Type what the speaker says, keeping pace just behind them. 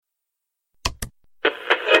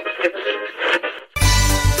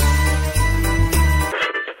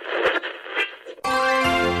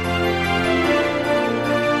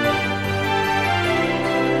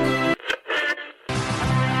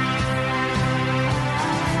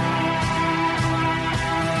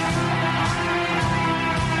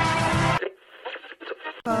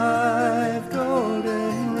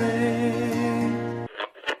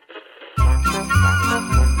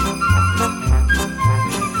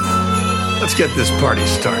Let's get this party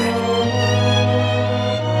started.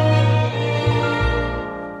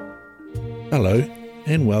 Hello,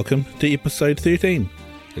 and welcome to episode 13.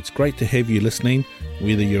 It's great to have you listening.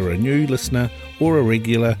 Whether you're a new listener or a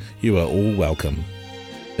regular, you are all welcome.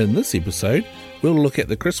 In this episode, we'll look at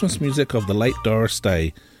the Christmas music of the late Doris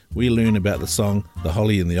Day. We learn about the song The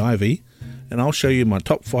Holly and the Ivy, and I'll show you my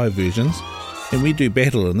top 5 versions, and we do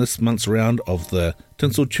battle in this month's round of the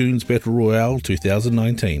Tinsel Tunes Battle Royale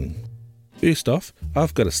 2019. First off,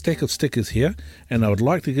 I've got a stack of stickers here, and I would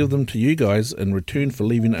like to give them to you guys in return for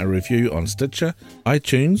leaving a review on Stitcher,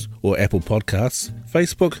 iTunes or Apple Podcasts,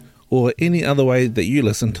 Facebook, or any other way that you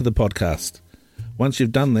listen to the podcast. Once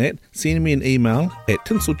you've done that, send me an email at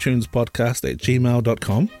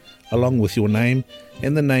tinseltunespodcast@gmail.com along with your name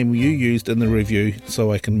and the name you used in the review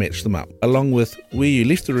so I can match them up, along with where you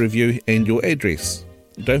left the review and your address.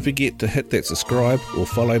 Don't forget to hit that subscribe or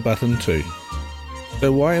follow button too.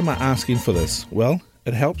 So why am I asking for this? Well,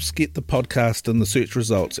 it helps get the podcast in the search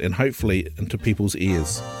results and hopefully into people's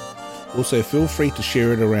ears. Also, feel free to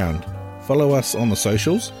share it around. Follow us on the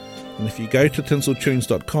socials, and if you go to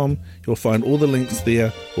tinseltunes.com, you'll find all the links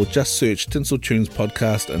there, or just search Tinsel Tunes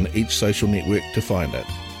Podcast in each social network to find it.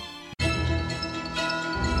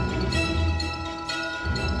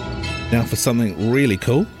 Now for something really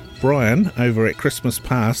cool. Brian over at Christmas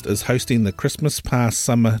Past is hosting the Christmas Past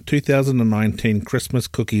Summer 2019 Christmas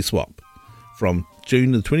Cookie Swap from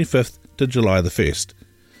June the 25th to July the 1st.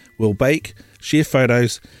 We'll bake, share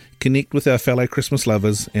photos, connect with our fellow Christmas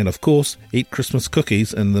lovers, and of course eat Christmas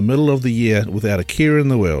cookies in the middle of the year without a care in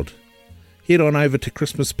the world. Head on over to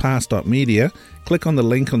christmaspast.media, click on the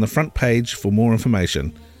link on the front page for more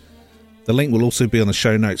information. The link will also be on the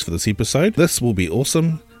show notes for this episode. This will be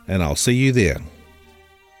awesome, and I'll see you there.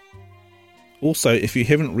 Also, if you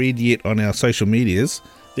haven't read yet on our social medias,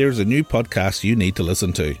 there is a new podcast you need to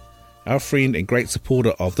listen to. Our friend and great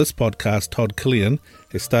supporter of this podcast, Todd Killian,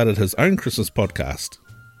 has started his own Christmas podcast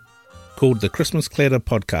called the Christmas Clatter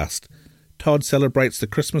Podcast. Todd celebrates the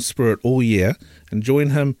Christmas spirit all year, and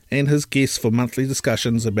join him and his guests for monthly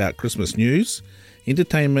discussions about Christmas news,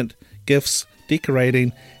 entertainment, gifts,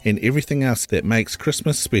 decorating, and everything else that makes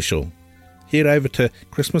Christmas special. Head over to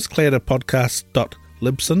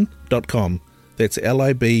christmasclatterpodcast.libsyn.com. That's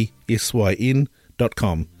libsyn.com.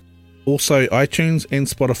 Also iTunes and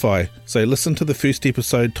Spotify, so listen to the first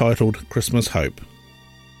episode titled Christmas Hope.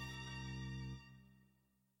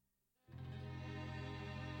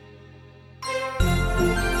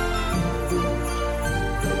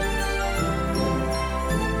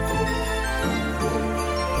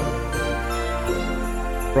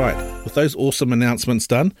 Right, with those awesome announcements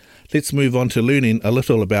done, let's move on to learning a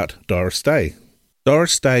little about Doris Day.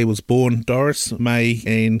 Doris Day was born Doris May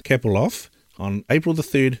Ann Kapeloff on April the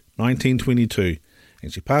 3rd, 1922,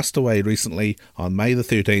 and she passed away recently on May the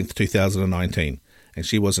 13th, 2019, and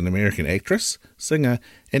she was an American actress, singer,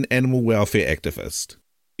 and animal welfare activist. She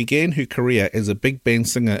began her career as a big band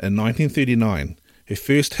singer in 1939, her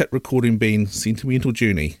first hit recording being Sentimental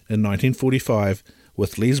Journey in 1945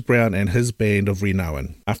 with Les Brown and his band of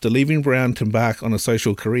renown. After leaving Brown to embark on a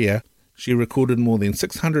social career, she recorded more than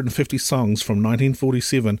 650 songs from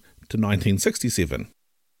 1947 to 1967.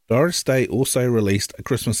 Doris Day also released a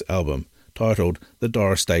Christmas album titled The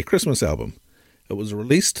Doris Day Christmas Album. It was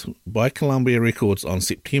released by Columbia Records on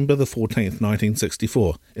September the 14th,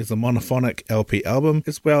 1964, as a monophonic LP album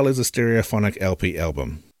as well as a stereophonic LP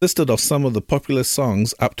album. Listed of some of the popular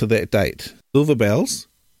songs up to that date: Silver Bells,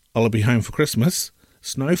 I'll Be Home for Christmas,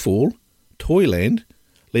 Snowfall, Toyland,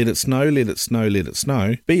 Let It Snow, Let It Snow, Let It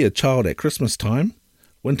Snow, Be a Child at Christmas Time,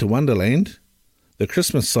 Winter Wonderland, The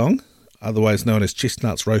Christmas Song, otherwise known as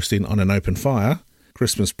Chestnuts Roasting on an Open Fire,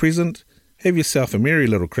 Christmas Present, Have Yourself a Merry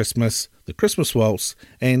Little Christmas, The Christmas Waltz,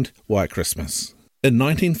 and White Christmas. In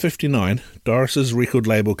 1959, Doris's record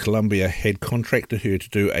label Columbia had contracted her to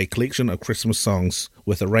do a collection of Christmas songs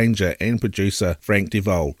with arranger and producer Frank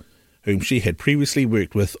DeVol, whom she had previously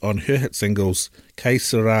worked with on her hit singles Que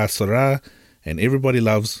Sera Sera and Everybody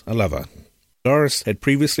Loves a Lover. Doris had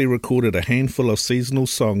previously recorded a handful of seasonal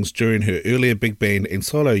songs during her earlier big band and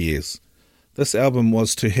solo years. This album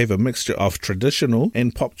was to have a mixture of traditional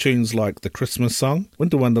and pop tunes like The Christmas Song,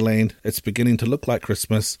 Winter Wonderland, It's Beginning to Look Like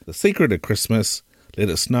Christmas, The Secret of Christmas, Let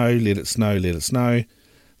It Snow, Let It Snow, Let It Snow,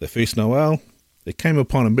 The First Noel, There Came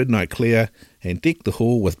Upon a Midnight Clear, and Deck the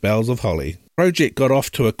Hall with Boughs of Holly. The project got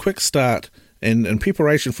off to a quick start, and in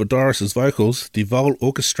preparation for Doris's vocals, DeVol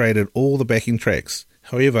orchestrated all the backing tracks.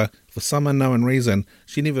 However, for some unknown reason,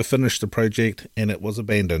 she never finished the project and it was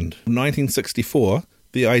abandoned. In 1964,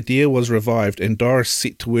 the idea was revived and Doris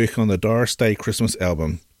set to work on the Doris Day Christmas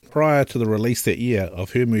album. prior to the release that year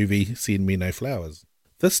of her movie Send Me No Flowers.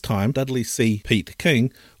 This time, Dudley C. Pete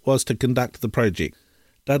King was to conduct the project.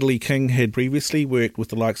 Dudley King had previously worked with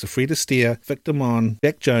the likes of Fred Astaire, Victor Mon,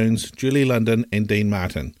 Jack Jones, Julie London and Dean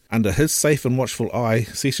Martin. Under his safe and watchful eye,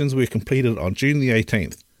 sessions were completed on June the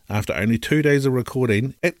 18th, after only 2 days of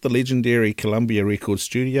recording at the legendary Columbia Records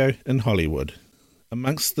studio in Hollywood.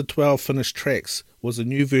 Amongst the 12 finished tracks was a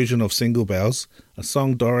new version of Single Bells, a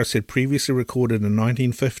song Doris had previously recorded in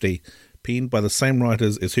 1950, penned by the same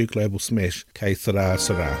writers as her global smash, Que Sera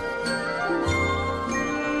Sera.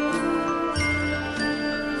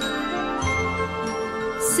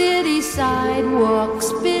 City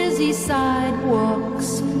sidewalks, busy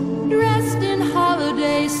sidewalks, dressed in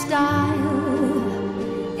holiday style.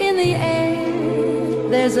 In the air,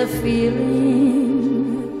 there's a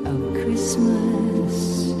feeling of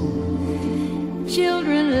Christmas.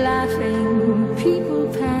 Children laughing, people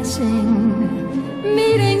passing,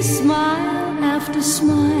 meeting smile after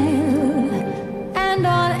smile. And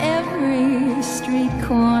on every street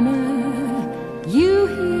corner, you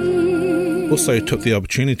hear. Also took the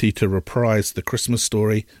opportunity to reprise The Christmas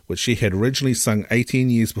Story, which she had originally sung 18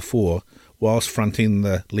 years before, whilst fronting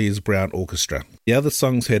the Les Brown Orchestra. The other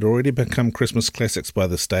songs had already become Christmas classics by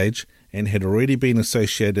this stage and had already been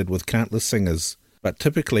associated with countless singers, but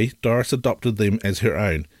typically Doris adopted them as her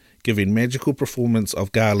own, giving magical performance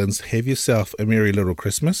of Garland's Have Yourself a Merry Little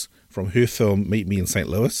Christmas from her film Meet Me in St.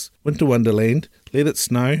 Louis, Winter Wonderland, Let It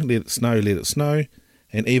Snow, Let It Snow, Let It Snow,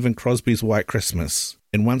 and even Crosby's White Christmas.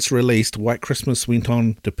 And once released, White Christmas went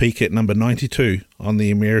on to peak at number 92 on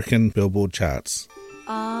the American Billboard charts.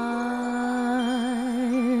 I'm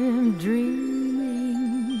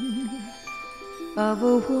dreaming of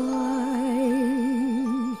a white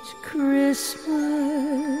Christmas,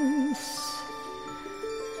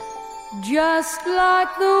 just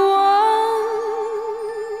like the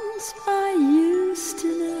ones I used to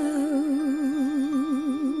know.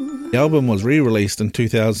 The album was re-released in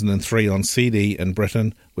 2003 on CD in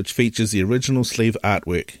Britain, which features the original sleeve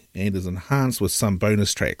artwork and is enhanced with some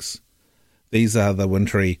bonus tracks. These are the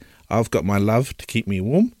wintry I've Got My Love to Keep Me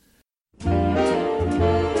Warm,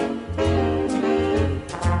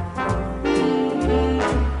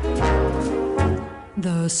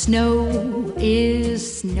 The snow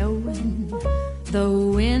is snowing, the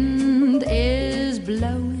wind is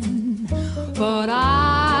blowing, but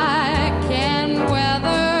I can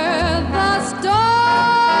weather the storm.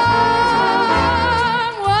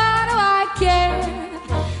 What do I care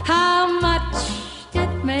how much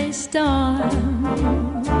it may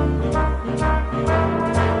storm?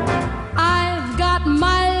 I've got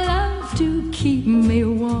my love to keep me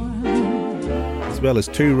warm. as well as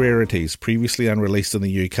two rarities previously unreleased in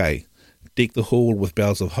the UK. Deck the Hall with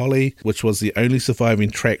Bells of Holly, which was the only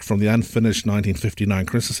surviving track from the unfinished 1959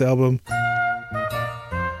 Christmas album.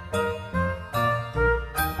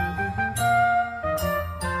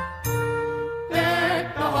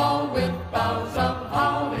 Deck the hall with bells of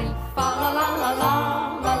holly, fa la la la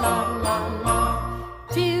la la la la la.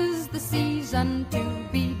 'Tis the season to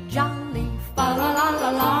be jolly, fa la la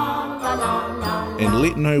la la la la la. And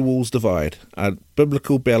Let No Walls Divide, a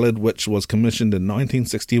biblical ballad which was commissioned in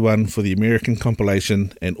 1961 for the American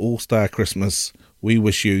compilation An All-Star Christmas, We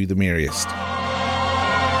Wish You the Merriest.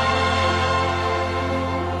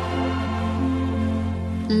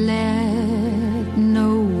 Let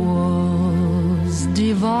no walls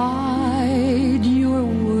divide your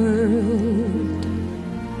world.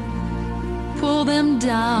 Pull them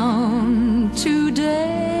down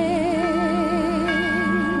today.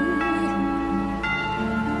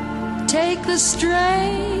 Take the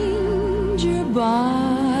stranger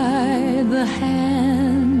by the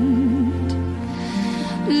hand.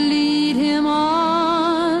 Lead him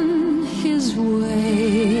on his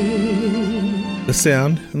way. The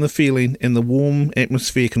sound and the feeling and the warm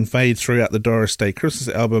atmosphere conveyed throughout the Doris Day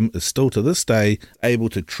Christmas album is still to this day able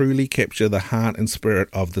to truly capture the heart and spirit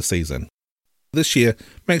of the season. This year,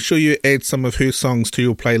 make sure you add some of her songs to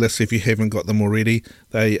your playlist if you haven't got them already.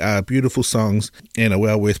 They are beautiful songs and are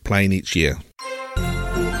well worth playing each year.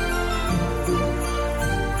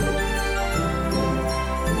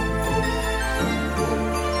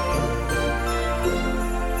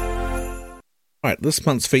 Alright, this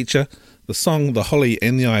month's feature, the song The Holly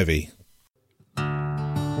and the Ivy.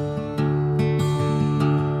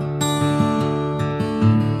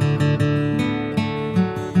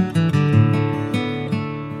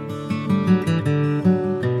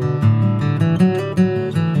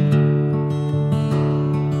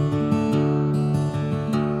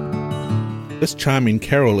 This charming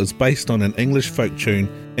carol is based on an English folk tune,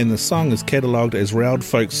 and the song is catalogued as Roud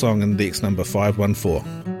Folk Song Index number 514.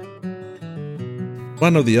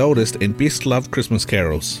 one of the oldest and best loved Christmas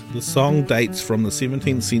carols. The song dates from the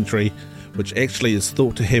 17th century, which actually is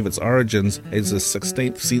thought to have its origins as a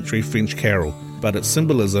 16th century French carol, but its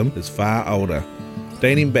symbolism is far older,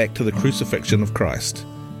 dating back to the crucifixion of Christ.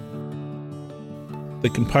 The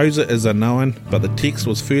composer is unknown, but the text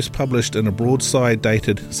was first published in a broadside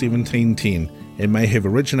dated 1710 and may have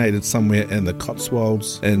originated somewhere in the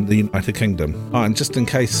Cotswolds in the United Kingdom. And just in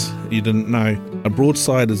case you didn't know, a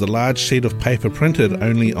broadside is a large sheet of paper printed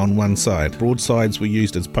only on one side. Broadsides were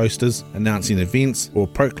used as posters announcing events or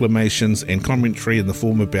proclamations and commentary in the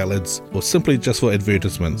form of ballads or simply just for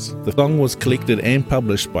advertisements. The song was collected and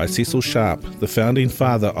published by Cecil Sharp, the founding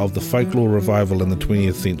father of the folklore revival in the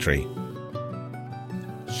 20th century.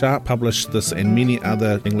 Sharp published this and many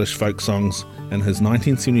other English folk songs in his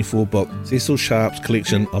 1974 book, Cecil Sharp's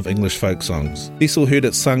Collection of English Folk Songs. Cecil heard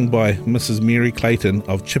it sung by Mrs. Mary Clayton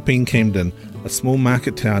of Chipping Campden, a small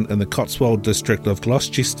market town in the Cotswold district of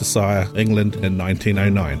Gloucestershire, England in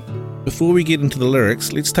 1909. Before we get into the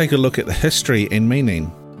lyrics, let's take a look at the history and meaning.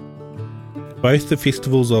 Both the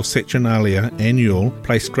festivals of Saturnalia and Yule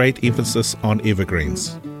placed great emphasis on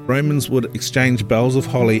evergreens. Romans would exchange boughs of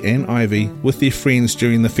holly and ivy with their friends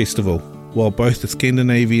during the festival, while both the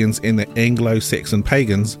Scandinavians and the Anglo-Saxon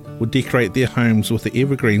pagans would decorate their homes with the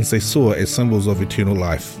evergreens they saw as symbols of eternal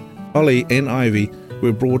life. Holly and ivy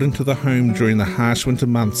were brought into the home during the harsh winter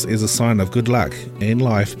months as a sign of good luck and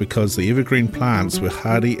life because the evergreen plants were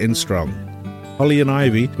hardy and strong. Holly and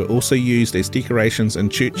ivy were also used as decorations in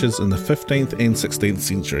churches in the 15th and 16th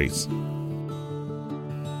centuries.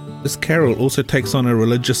 This carol also takes on a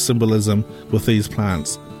religious symbolism with these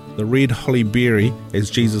plants. The red holly berry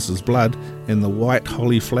as Jesus' blood and the white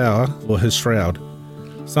holly flower for his shroud.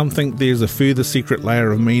 Some think there's a further secret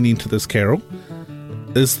layer of meaning to this carol.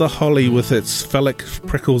 Is the holly with its phallic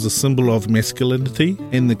prickles a symbol of masculinity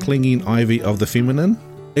and the clinging ivy of the feminine?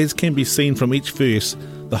 As can be seen from each verse,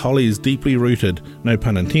 the holly is deeply rooted, no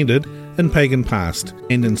pun intended, in pagan past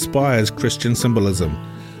and inspires Christian symbolism.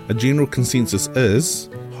 A general consensus is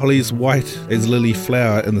holly's white as lily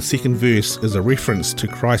flower in the second verse is a reference to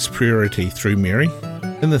Christ's purity through Mary.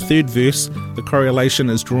 In the third verse, the correlation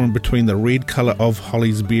is drawn between the red colour of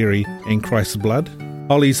holly's berry and Christ's blood.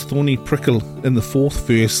 Holly's thorny prickle in the fourth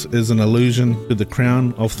verse is an allusion to the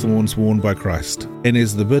crown of thorns worn by Christ. And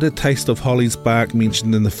as the bitter taste of holly's bark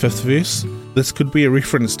mentioned in the fifth verse, this could be a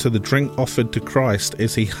reference to the drink offered to Christ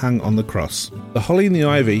as he hung on the cross. The holly and the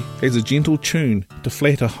ivy has a gentle tune to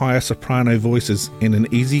flatter higher soprano voices and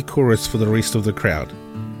an easy chorus for the rest of the crowd.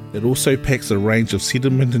 It also packs a range of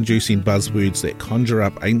sentiment-inducing buzzwords that conjure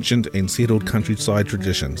up ancient and settled countryside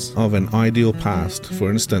traditions of an ideal past,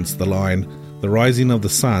 for instance the line, "The rising of the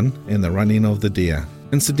sun and the running of the deer."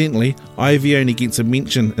 Incidentally, ivy only gets a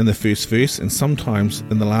mention in the first verse and sometimes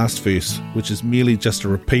in the last verse, which is merely just a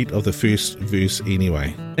repeat of the first verse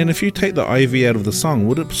anyway. And if you take the ivy out of the song,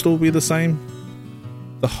 would it still be the same?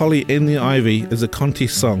 The Holly and the Ivy is a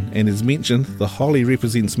contest song, and as mentioned, the holly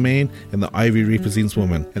represents man and the ivy represents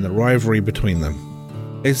woman, and the rivalry between them.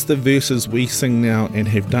 As the verses we sing now and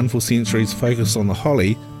have done for centuries focus on the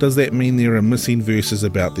holly, does that mean there are missing verses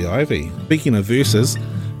about the ivy? Speaking of verses,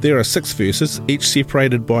 there are 6 verses, each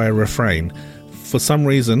separated by a refrain. For some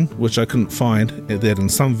reason, which I couldn't find, that in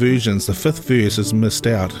some versions the 5th verse is missed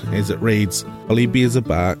out as it reads, "Holly bears a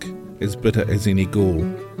bark, as bitter as any gall,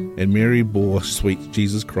 and Mary bore sweet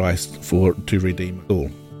Jesus Christ to redeem us all."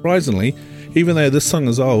 Surprisingly, even though this song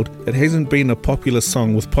is old, it hasn't been a popular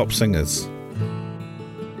song with pop singers.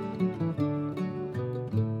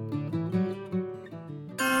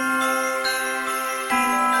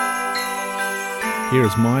 Here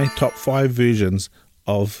is my top 5 versions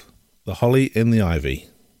of The Holly and the Ivy.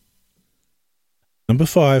 Number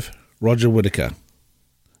 5, Roger Whittaker.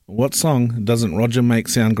 What song doesn't Roger make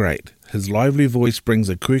sound great? His lively voice brings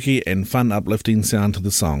a quirky and fun uplifting sound to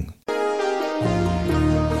the song.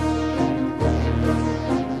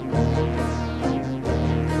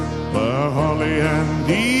 The holly and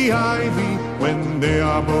the ivy, when they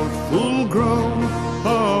are both full grown,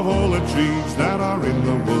 of all the trees that are in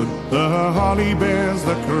the wood, the holly bears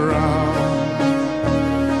the crown.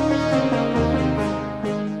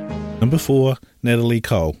 Number 4, Natalie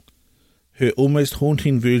Cole. Her almost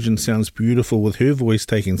haunting version sounds beautiful with her voice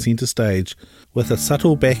taking centre stage with a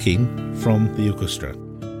subtle backing from the orchestra.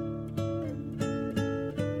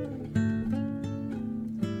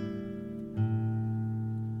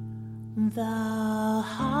 The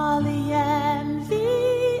holly and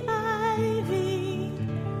the ivy,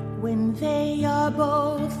 when they are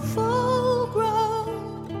both full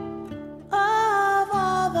grown, of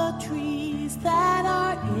all the trees that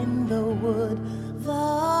are in the wood, the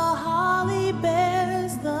holly bears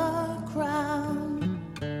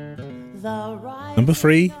Number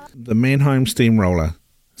 3, the Mannheim Steamroller.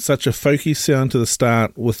 Such a folky sound to the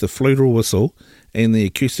start with the flute or whistle and the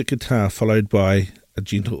acoustic guitar followed by a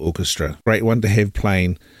gentle orchestra. Great one to have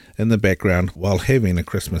playing in the background while having a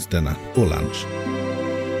Christmas dinner or lunch.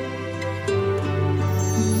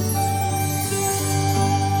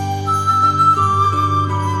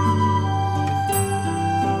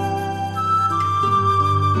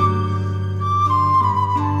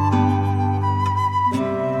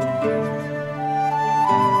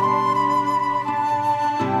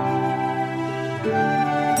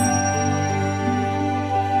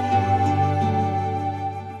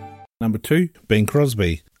 Number 2, Bing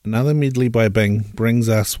Crosby. Another medley by Bing brings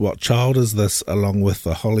us What Child Is This along with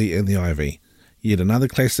The Holly and the Ivy. Yet another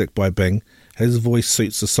classic by Bing. His voice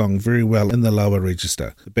suits the song very well in the lower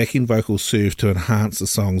register. The backing vocals serve to enhance the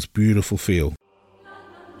song's beautiful feel.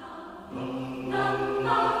 The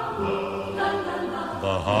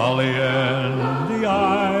holly and the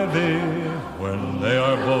ivy, when they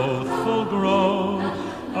are both full grown,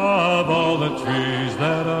 of all the trees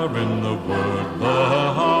that are in the wood, the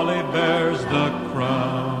holly bears the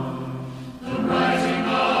crown. The rising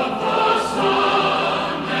of the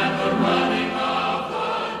sun and the running of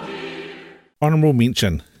the deer. Honourable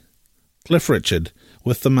mention, Cliff Richard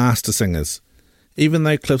with the Master Singers. Even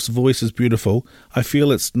though Cliff's voice is beautiful, I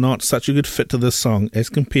feel it's not such a good fit to this song as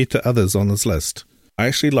compared to others on this list. I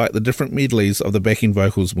actually like the different medleys of the backing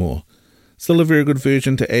vocals more. Still a very good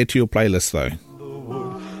version to add to your playlist though.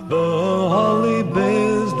 The holly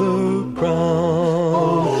bears the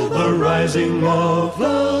crown, the rising of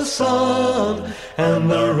the sun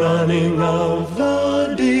and the running of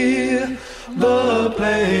the deer, the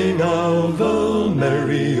playing of the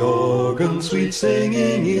merry organ, sweet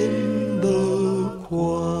singing in the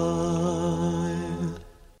choir.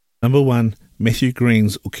 Number 1, Matthew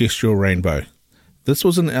Green's Orchestral Rainbow. This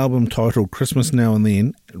was an album titled Christmas Now and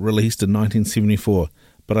Then, released in 1974,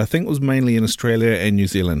 but I think it was mainly in Australia and New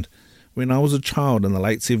Zealand. When I was a child in the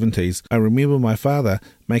late 70s, I remember my father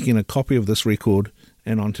making a copy of this record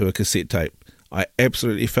and onto a cassette tape. I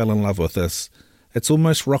absolutely fell in love with this. It's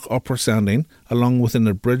almost rock opera sounding, along with an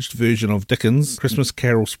abridged version of Dickens' Christmas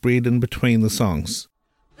Carol spread in between the songs.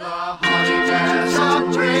 The holly bears a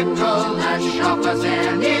prickle as sharp as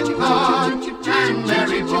any thorn, and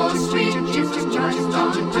merry voice sweet Jesus Christ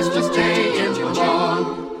on Christmas Day in the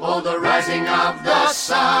morn. Oh, the rising of the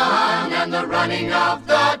sun and the running of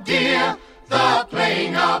the deer, the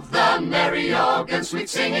playing of the merry organ, sweet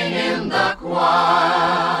singing in the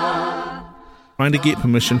choir. Trying to get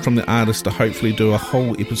permission from the artist to hopefully do a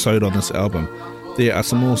whole episode on this album. There are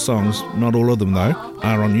some more songs, not all of them though,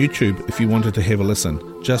 are on YouTube if you wanted to have a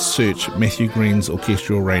listen. Just search Matthew Green's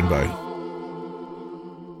Orchestral Rainbow.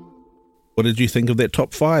 What did you think of that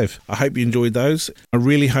top 5? I hope you enjoyed those. I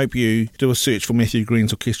really hope you do a search for Matthew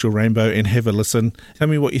Green's Orchestral Rainbow and have a listen. Tell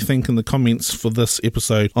me what you think in the comments for this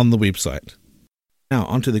episode on the website. Now,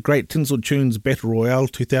 on to the Great Tinsel Tunes Battle Royale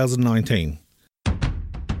 2019.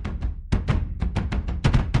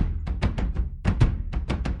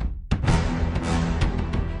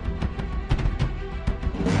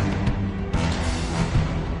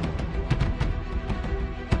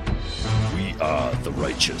 We are the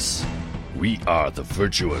righteous. We are the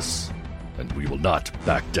virtuous, and we will not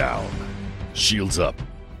back down. Shields up.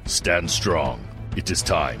 Stand strong. It is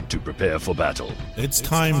time to prepare for battle. It's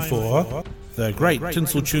time for the Great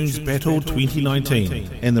Tinsel Tunes Battle 2019,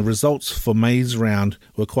 and the results for May's round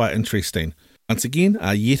were quite interesting. Once again,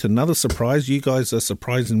 yet another surprise. You guys are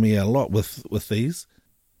surprising me a lot with these.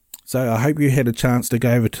 So I hope you had a chance to go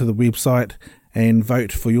over to the website and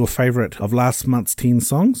vote for your favourite of last month's 10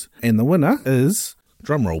 songs. And the winner is,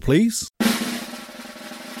 drumroll please,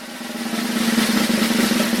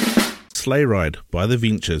 Sleigh Ride by The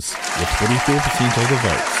Ventures with 44% of the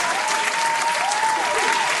votes.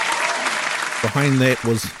 Behind that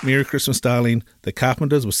was Merry Christmas Darling, The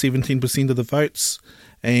Carpenters with 17% of the votes,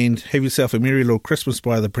 and Have Yourself a Merry Little Christmas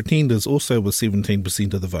by The Pretenders also with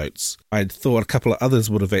 17% of the votes. I thought a couple of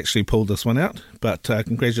others would have actually pulled this one out, but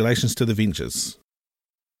congratulations to The Ventures.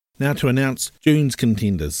 Now to announce June's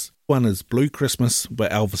contenders. 1 is Blue Christmas by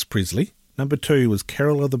Elvis Presley. Number 2 was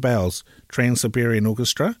Carol of the Bells, Trans-Siberian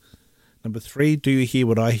Orchestra. Number 3, Do You Hear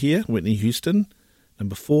What I Hear, Whitney Houston.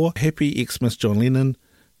 Number 4, Happy Xmas, John Lennon.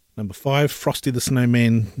 Number 5, Frosty the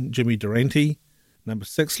Snowman, Jimmy Durante. Number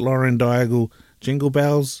 6, Lauren Daigle, Jingle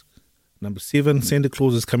Bells. Number 7, Santa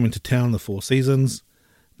Claus is Coming to Town, The Four Seasons.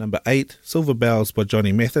 Number 8, Silver Bells by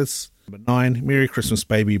Johnny Mathis. Number 9, Merry Christmas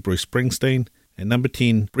Baby, Bruce Springsteen. And number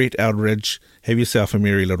 10, Brett Eldridge, Have Yourself a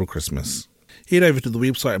Merry Little Christmas. Head over to the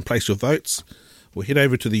website and place your votes, or head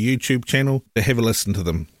over to the YouTube channel to have a listen to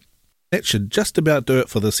them. That should just about do it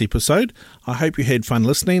for this episode. I hope you had fun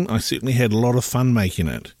listening. I certainly had a lot of fun making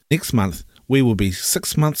it. Next month, we will be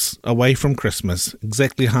 6 months away from Christmas,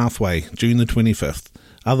 exactly halfway, June the 25th,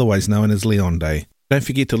 otherwise known as Leon Day. Don't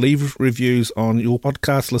forget to leave reviews on your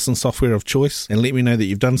podcast listen software of choice and let me know that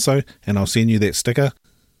you've done so, and I'll send you that sticker.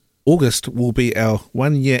 August will be our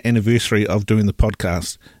 1 year anniversary of doing the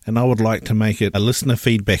podcast, and I would like to make it a listener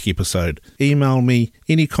feedback episode. Email me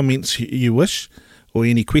any comments you wish, or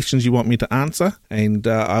any questions you want me to answer, and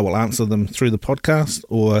I will answer them through the podcast,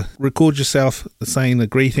 or record yourself saying a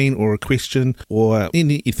greeting or a question or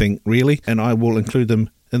anything really, and I will include them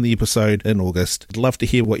in the episode in August. I'd love to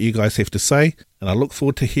hear what you guys have to say, and I look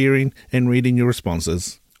forward to hearing and reading your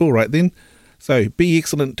responses. All right then, so be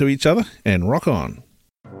excellent to each other and rock on.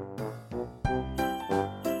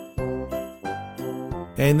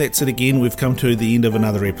 And that's it again, we've come to the end of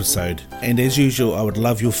another episode. And as usual, I would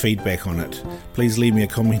love your feedback on it. Please leave me a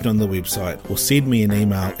comment on the website or send me an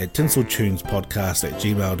email at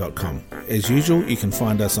tinseltunespodcast@gmail.com. As usual, you can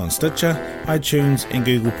find us on Stitcher, iTunes and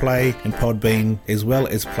Google Play and Podbean, as well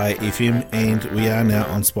as Play FM, and we are now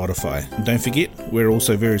on Spotify. And don't forget, we're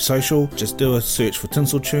also very social. Just do a search for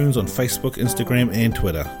Tinsel Tunes on Facebook, Instagram and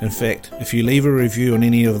Twitter. In fact, if you leave a review on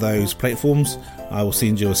any of those platforms, I will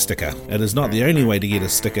send you a sticker. It is not the only way to get a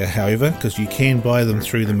sticker, however, because you can buy them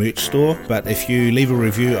through the merch store, but if you leave a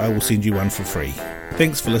review, I will send you one for free.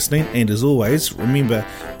 Thanks for listening, and as always, remember,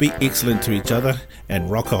 be excellent to each other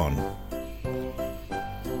and rock on.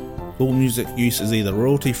 All music use is either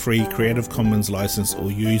royalty-free, Creative Commons license,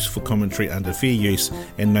 or used for commentary under fair use,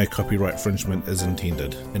 and no copyright infringement is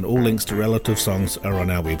intended. And all links to relative songs are on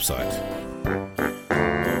our website.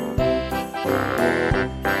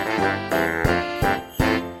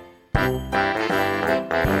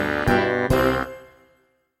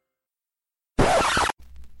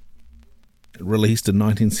 Released in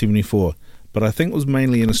 1974, but I think it was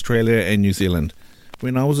mainly in Australia and New Zealand.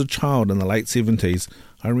 When I was a child in the late 70s,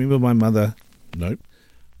 I remember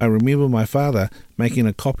my father making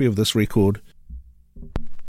a copy of this record